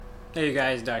Hey you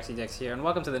guys, Doxy Dex here, and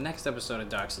welcome to the next episode of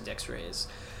Doxy Dex Rays.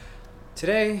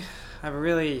 Today, I have a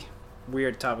really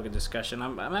weird topic of discussion.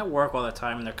 I'm at work all the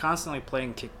time, and they're constantly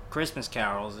playing Christmas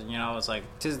carols, and it's like,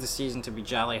 'tis the season to be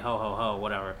jolly, ho ho ho,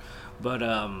 whatever. But,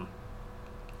 one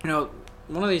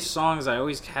of these songs I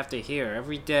always have to hear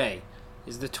every day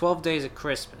is the 12 Days of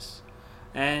Christmas.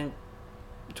 And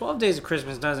 12 Days of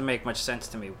Christmas doesn't make much sense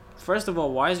to me. First of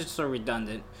all, why is it so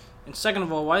redundant? And second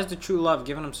of all, why is the true love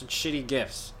giving them such shitty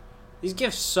gifts? These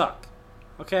gifts suck.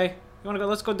 Okay? You wanna go?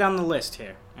 Let's go down the list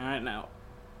here. Alright, now.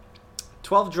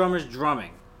 12 drummers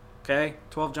drumming. Okay?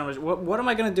 12 drummers. What am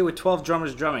I gonna do with 12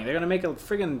 drummers drumming? They're gonna make a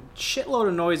friggin' shitload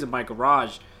of noise in my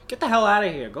garage. Get the hell out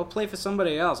of here. Go play for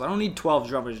somebody else. I don't need 12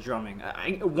 drummers drumming.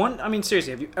 I mean, seriously,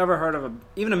 have you ever heard of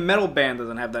even a metal band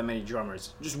doesn't have that many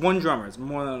drummers. Just one drummer is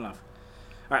more than enough.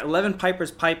 Alright, 11 pipers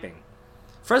piping.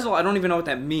 First of all, I don't even know what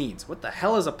that means. What the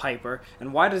hell is a piper,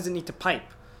 and why does it need to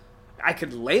pipe? I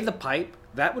could lay the pipe.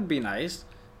 That would be nice.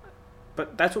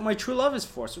 But that's what my true love is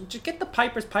for. So just get the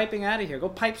pipers piping out of here. Go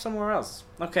pipe somewhere else.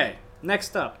 Okay,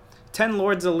 next up. 10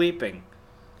 lords a leaping.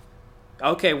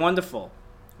 Okay, wonderful.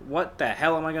 What the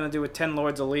hell am I going to do with 10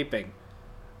 lords a leaping?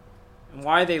 And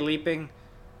why are they leaping?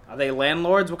 Are they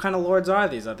landlords? What kind of lords are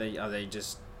these? Are they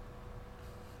just...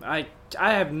 I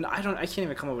can't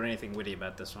even come up with anything witty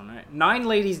about this one, right? 9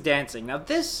 ladies dancing. Now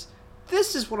this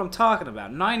is what I'm talking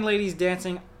about. 9 ladies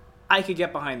dancing. I could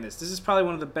get behind this. This is probably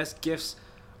one of the best gifts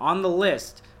on the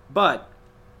list. But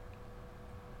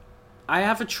I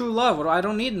have a true love. I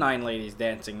don't need 9 ladies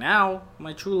dancing now.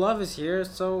 My true love is here.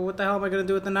 So what the hell am I going to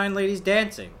do with the 9 ladies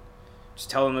dancing? Just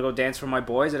tell them to go dance for my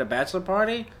boys at a bachelor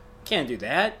party? Can't do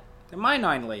that. They're my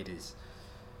 9 ladies.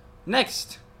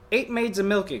 Next, 8 maids a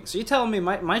milking. So you're telling me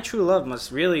my true love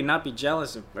must really not be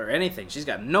jealous or anything. She's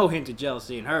got no hint of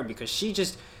jealousy in her because she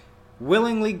just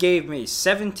willingly gave me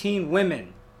 17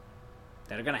 women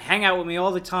that are going to hang out with me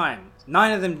all the time.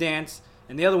 9 of them dance,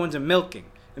 and the other ones are milking.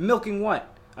 And milking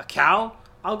what? A cow?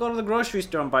 I'll go to the grocery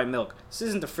store and buy milk. This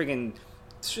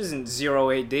isn't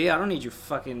 0 AD. I don't need you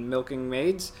fucking milking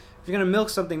maids. If you're going to milk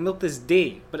something, milk this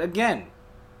D. But again,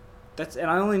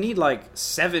 and I only need like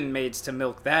 7 maids to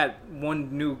milk that.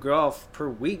 One new girl per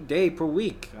week.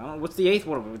 I don't know, what's the 8th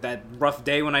one? That rough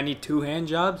day when I need 2 hand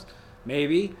jobs?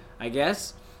 Maybe, I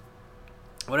guess.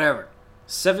 Whatever.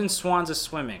 7 swans are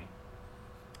swimming.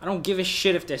 I don't give a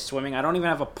shit if they're swimming. I don't even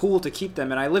have a pool to keep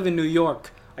them in. I live in New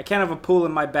York. I can't have a pool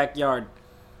in my backyard.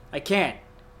 I can't.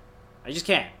 I just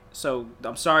can't. So,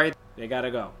 I'm sorry. They gotta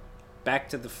go. Back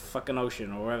to the fucking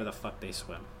ocean or wherever the fuck they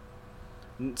swim.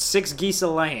 6 geese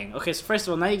are laying. Okay, so first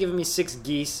of all, now you're giving me 6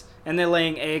 geese. And they're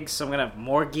laying eggs, so I'm gonna have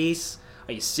more geese.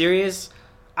 Are you serious?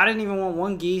 I didn't even want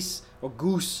 1 geese or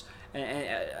goose.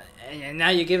 And now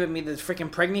you're giving me the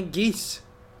freaking pregnant geese.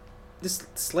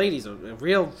 This lady's a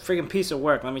real friggin' piece of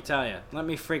work, let me tell you. Let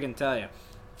me friggin' tell you.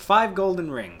 5 golden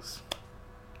rings.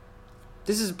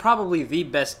 This is probably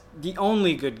the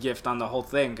only good gift on the whole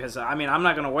thing. Because, I mean, I'm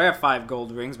not going to wear 5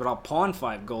 gold rings, but I'll pawn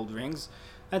 5 gold rings.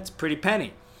 That's a pretty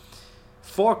penny.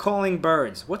 4 calling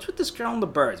birds. What's with this girl and the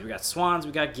birds? We got swans,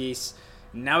 we got geese.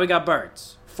 Now we got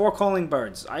birds. 4 calling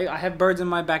birds. I have birds in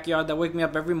my backyard that wake me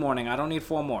up every morning. I don't need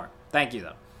 4 more. Thank you,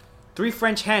 though. 3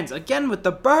 French hens. Again with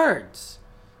the birds.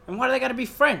 And why do they gotta be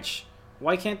French?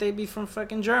 Why can't they be from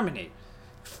fucking Germany?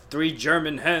 3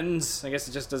 German hens. I guess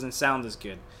it just doesn't sound as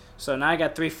good. So now I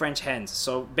got 3 French hens.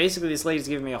 So basically this lady's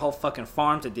giving me a whole fucking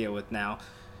farm to deal with now.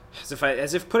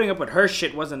 As if putting up with her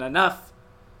shit wasn't enough.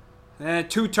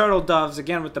 And 2 turtle doves,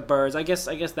 again with the birds. I guess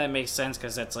that makes sense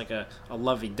because that's like a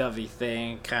lovey-dovey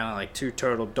thing. Kind of like 2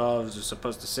 turtle doves are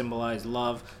supposed to symbolize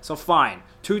love. So fine.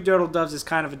 2 turtle doves is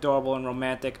kind of adorable and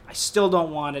romantic. I still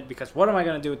don't want it because what am I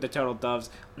going to do with the turtle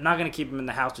doves? I'm not going to keep them in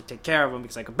the house to take care of them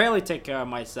because I can barely take care of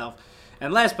myself.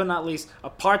 And last but not least, a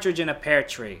partridge in a pear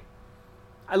tree.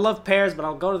 I love pears, but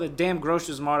I'll go to the damn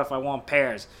grocery mart if I want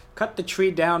pears. Cut the tree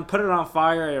down, put it on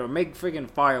fire, or make friggin'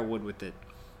 firewood with it.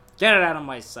 Get it out of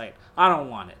my sight. I don't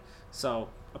want it. So,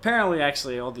 apparently,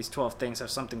 actually, all these 12 things have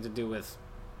something to do with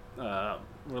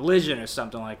religion or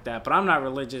something like that. But I'm not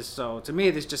religious, so to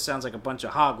me, this just sounds like a bunch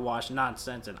of hogwash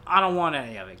nonsense, and I don't want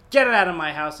any of it. Get it out of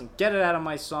my house, and get it out of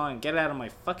my song, and get it out of my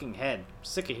fucking head. I'm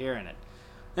sick of hearing it.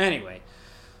 Anyway,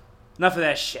 enough of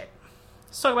that shit.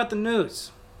 Let's talk about the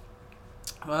news.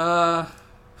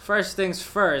 First things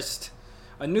first.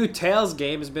 A new Tales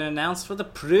game has been announced for the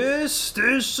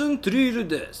PlayStation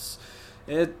 3DS.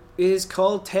 It is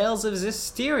called Tales of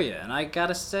Zestiria, and I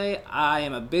gotta say, I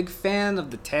am a big fan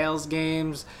of the Tales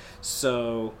games,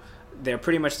 so they're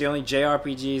pretty much the only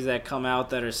JRPGs that come out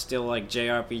that are still like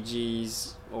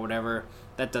JRPGs or whatever.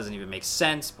 That doesn't even make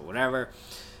sense, but whatever.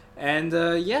 And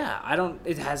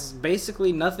it has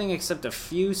basically nothing except a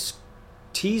few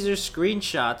teaser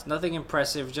screenshots, nothing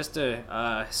impressive, just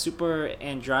a super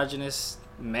androgynous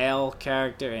male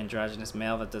character, androgynous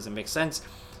male, that doesn't make sense.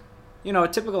 You know, a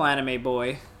typical anime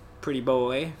boy, pretty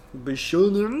boy,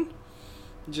 Bishonen.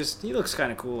 Just, he looks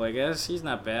kind of cool, I guess. He's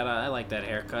not bad. I like that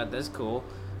haircut. That's cool.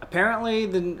 Apparently,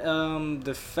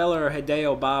 the feller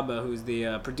Hideo Baba, who's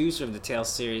the producer of the Tales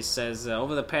series, says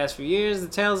over the past few years, the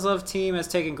Tales of team has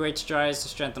taken great strides to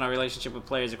strengthen our relationship with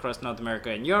players across North America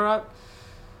and Europe.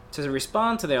 To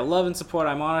respond to their love and support,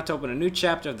 I'm honored to open a new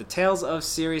chapter of the Tales of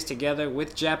series together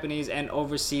with Japanese and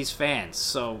overseas fans.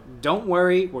 So don't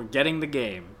worry, we're getting the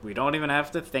game. We don't even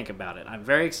have to think about it. I'm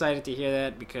very excited to hear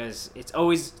that because it's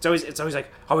always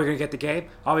like, are we gonna get the game?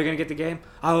 Are we gonna get the game?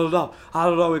 I don't know.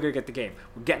 We're gonna get the game.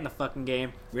 We're getting the fucking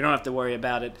game. We don't have to worry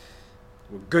about it.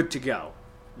 We're good to go.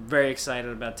 I'm very excited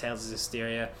about Tales of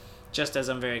Zestiria, just as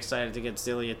I'm very excited to get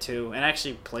Xillia 2 and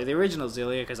actually play the original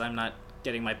Xillia because I'm not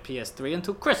getting my PS3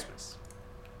 until Christmas.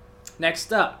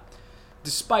 Next up,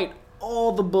 despite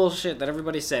all the bullshit that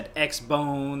everybody said,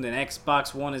 X-boned and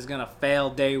Xbox One is gonna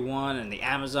fail day one and the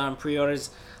Amazon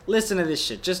pre-orders, listen to this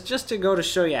shit. Just to go to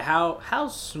show you how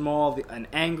small an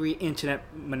angry internet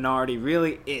minority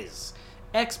really is.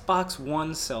 Xbox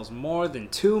One sells more than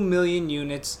 2 million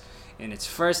units in its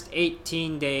first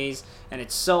 18 days, and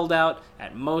it's sold out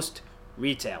at most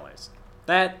retailers.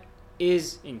 That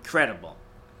is incredible.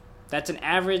 That's an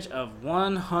average of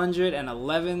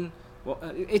 111. Well,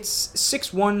 it's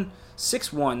 6 ones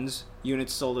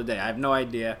units sold a day. I have no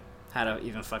idea how to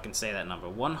even fucking say that number.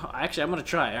 Actually, I'm gonna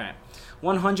try. All right,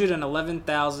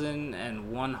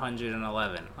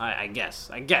 111,111. I guess.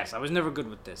 I was never good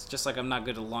with this. Just like I'm not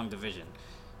good at long division.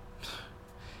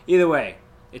 Either way,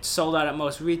 it's sold out at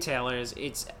most retailers.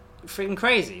 It's freaking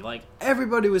crazy. Like,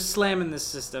 everybody was slamming this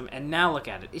system, and now look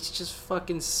at it. It's just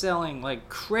fucking selling like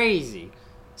crazy.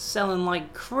 Selling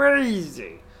like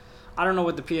crazy. I don't know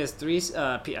what the PS3's...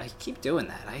 I keep doing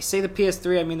that. I say the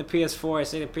PS3, I mean the PS4. I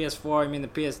say the PS4, I mean the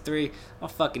PS3. I'm a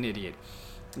fucking idiot.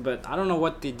 But I don't know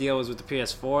what the deal is with the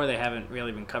PS4. They haven't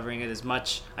really been covering it as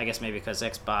much. I guess maybe because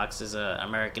Xbox is an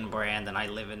American brand and I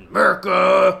live in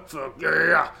America. Fuck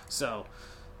yeah. So,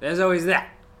 there's always that.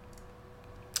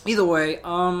 Either way,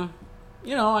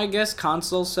 I guess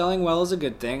console selling well is a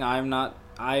good thing. I'm not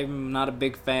a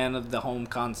big fan of the home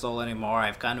console anymore.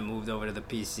 I've kind of moved over to the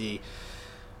PC.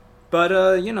 But,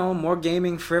 more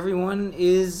gaming for everyone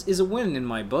is a win in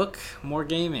my book. More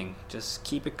gaming. Just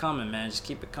keep it coming, man. Just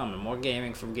keep it coming. More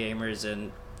gaming from gamers,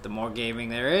 and the more gaming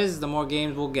there is, the more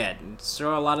games we'll get. And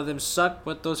sure, a lot of them suck,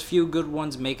 but those few good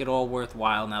ones make it all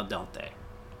worthwhile now, don't they?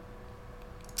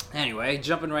 Anyway,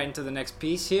 jumping right into the next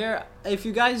piece here. If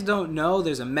you guys don't know,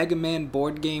 there's a Mega Man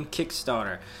board game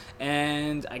Kickstarter.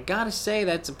 And I gotta say,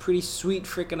 that's a pretty sweet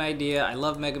freaking idea. I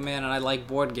love Mega Man and I like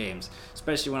board games,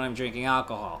 especially when I'm drinking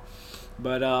alcohol.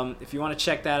 But if you want to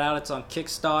check that out, it's on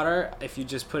Kickstarter. If you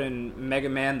just put in Mega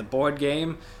Man, the board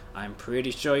game, I'm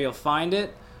pretty sure you'll find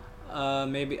it.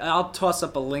 Maybe I'll toss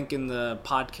up a link in the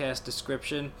podcast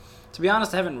description. To be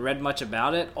honest, I haven't read much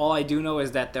about it. All I do know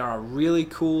is that there are really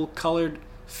cool colored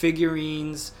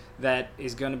figurines that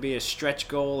is going to be a stretch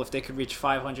goal. If they could reach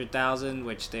 500,000,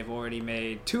 which they've already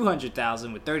made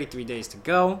 200,000 with 33 days to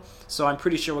go. So I'm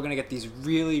pretty sure we're going to get these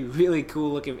really, really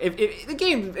cool looking... If the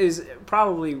game is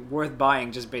probably worth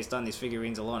buying just based on these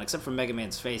figurines alone, except for Mega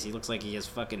Man's face. He looks like he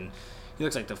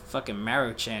looks like the fucking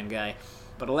Maru-chan guy.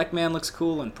 But Elect Man looks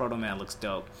cool and Proto Man looks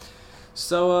dope.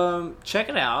 So check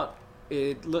it out.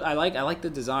 I like the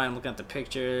design. I'm looking at the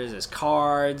pictures. There's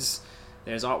cards.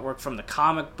 There's artwork from the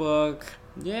comic book.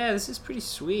 Yeah, this is pretty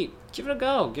sweet. Give it a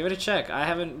go. Give it a check. I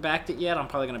haven't backed it yet. I'm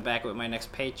probably going to back it with my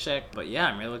next paycheck. But yeah,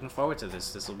 I'm really looking forward to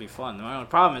this. This will be fun. The only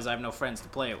problem is I have no friends to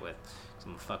play it with. Because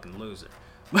I'm a fucking loser.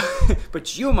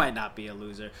 But you might not be a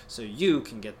loser, so you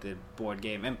can get the board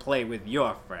game and play with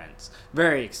your friends.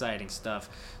 Very exciting stuff.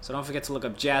 So don't forget to look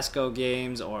up Jasco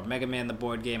Games or Mega Man the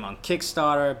board game on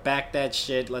Kickstarter. Back that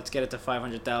shit. Let's get it to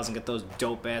 500,000. Get those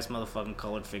dope-ass motherfucking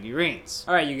colored figurines.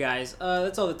 Alright, you guys.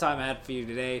 That's all the time I had for you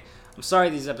today. I'm sorry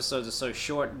these episodes are so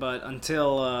short, but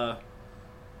until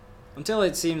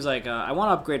it seems like I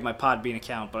want to upgrade my Podbean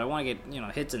account, but I want to get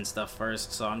hits and stuff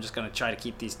first. So I'm just gonna try to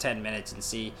keep these 10 minutes and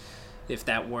see if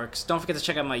that works. Don't forget to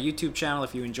check out my YouTube channel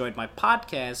if you enjoyed my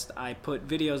podcast. I put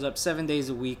videos up 7 days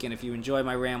a week, and if you enjoy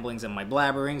my ramblings and my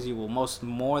blabberings, you will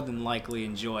more than likely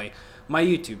enjoy my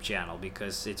YouTube channel,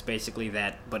 because it's basically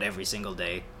that, but every single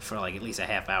day for like at least a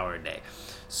half hour a day.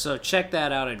 So check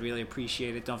that out. I'd really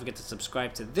appreciate it. Don't forget to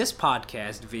subscribe to this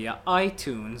podcast via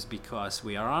iTunes, because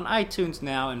we are on iTunes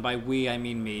now, and by we I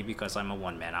mean me, because I'm a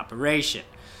one-man operation.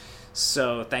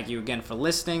 So thank you again for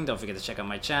listening. Don't forget to check out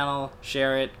my channel,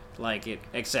 share it, like it,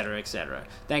 etc., etc.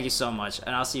 Thank you so much,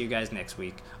 and I'll see you guys next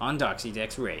week on Doxy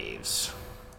Dex Raves.